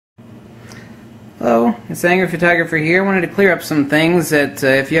Hello, it's Angry Photographer here. I wanted to clear up some things that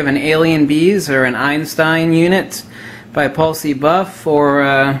if you have an Alien Bees or an Einstein unit by Paul C. Buff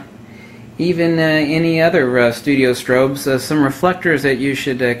or even any other studio strobes, some reflectors that you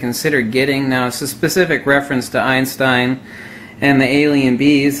should consider getting. Now, it's a specific reference to Einstein and the Alien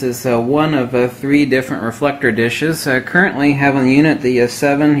Bees is one of 3 different reflector dishes. Currently have on the unit the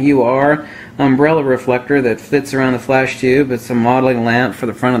 7UR umbrella reflector that fits around the flash tube. It's a modeling lamp for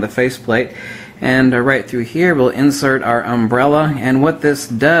the front of the faceplate. And right through here we'll insert our umbrella, and what this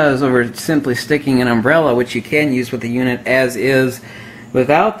does over simply sticking an umbrella, which you can use with the unit as is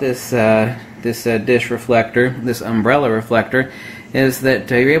without this dish reflector, this umbrella reflector, is that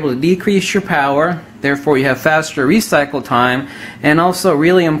you're able to decrease your power, therefore you have faster recycle time, and also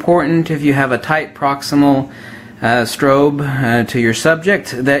really important if you have a tight proximal strobe to your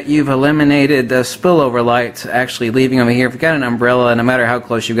subject, that you've eliminated the spillover light actually leaving over here. If you've got an umbrella, no matter how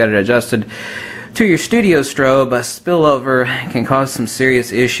close you've got it adjusted to your studio strobe, a spillover can cause some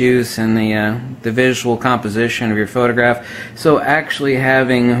serious issues in the visual composition of your photograph. So actually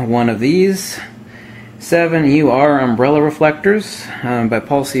having one of these 7UR umbrella reflectors by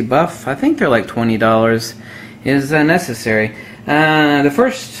Paul C. Buff, I think they're like $20, is necessary.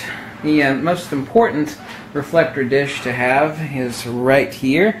 The most important reflector dish to have is right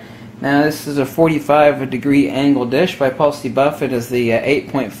here. Now this is a 45-degree angle dish by Paul C. Buff. It is the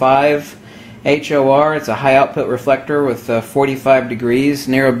 8.5 HOR. It's a high output reflector with 45 degrees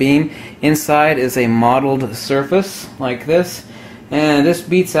narrow beam. Inside is a modeled surface like this, and this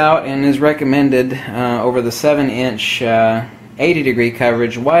beats out and is recommended over the 7-inch 80-degree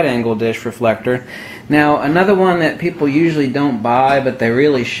coverage wide angle dish reflector. Now another one that people usually don't buy but they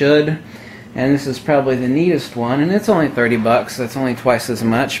really should, and this is probably the neatest one, and it's only 30 bucks. That's only twice as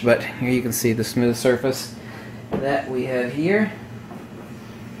much, but here you can see the smooth surface that we have here.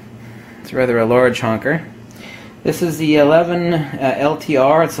 It's rather a large honker. This is the 11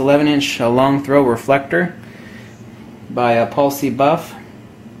 LTR. It's 11-inch long throw reflector by Paul C. Buff.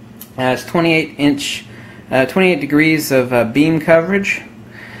 It's 28 degrees of beam coverage.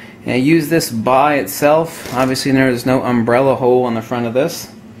 Use this by itself. Obviously there is no umbrella hole on the front of this.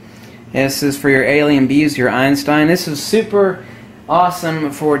 This is for your Alien Bees, your Einstein. This is super awesome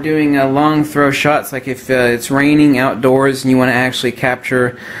for doing long throw shots, like if it's raining outdoors and you want to actually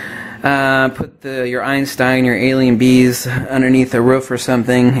capture, put your Einstein, your Alien Bees underneath a roof or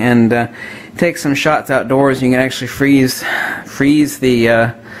something, and take some shots outdoors. You can actually freeze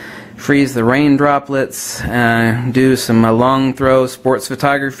the rain droplets. Do some long throw sports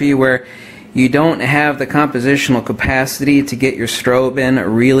photography where you don't have the compositional capacity to get your strobe in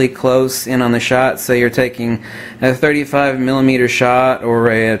really close in on the shot. So you're taking a 35mm shot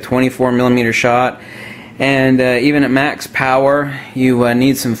or a 24mm shot, and even at max power you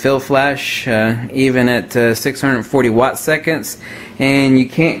need some fill flash, even at 640 watt seconds, and you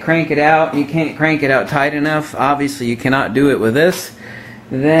can't crank it out. You can't crank it out tight enough. Obviously you cannot do it with this.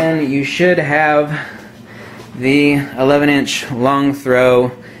 Then you should have the 11-inch long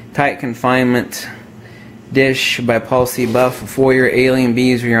throw tight confinement dish by Paul C. Buff for your Alien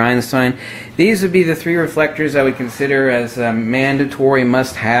Bees or your Einstein. These would be the 3 reflectors I would consider as mandatory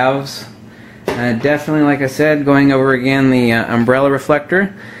must-haves. Definitely, like I said, going over again the umbrella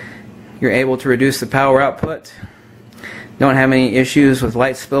reflector. You're able to reduce the power output. Don't have any issues with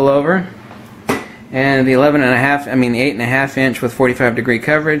light spillover. And the 8.5 inch with 45-degree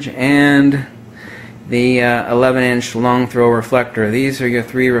coverage, and the 11-inch long throw reflector. These are your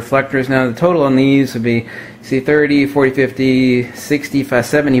 3 reflectors. Now the total on these would be, see, 30, 40, 50, 65,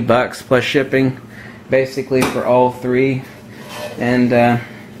 70 bucks plus shipping, basically for all 3. And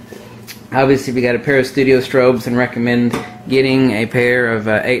obviously if you got a pair of studio strobes, then recommend getting a pair of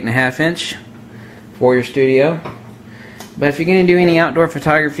 8.5 inch for your studio. But if you're going to do any outdoor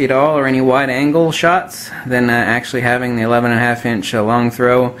photography at all or any wide angle shots, then actually having the 11.5 inch long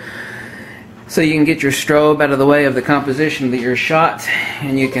throw, so you can get your strobe out of the way of the composition of your shot,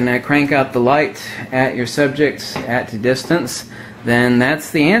 and you can crank out the light at your subjects at distance, then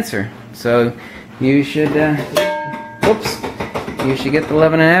that's the answer. So you should, you should get the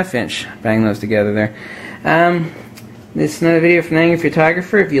 11.5 inch. Bang those together there. This is another video from Angry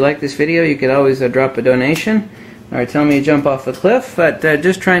Photographer. If you like this video, you could always drop a donation or tell me to jump off a cliff, but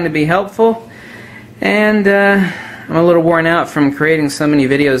just trying to be helpful. And I'm a little worn out from creating so many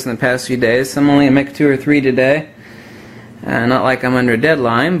videos in the past few days. I'm only going to make 2 or 3 today. Not like I'm under a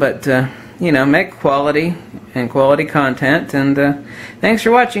deadline, but you know, make quality and quality content. And thanks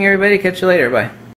for watching, everybody. Catch you later. Bye.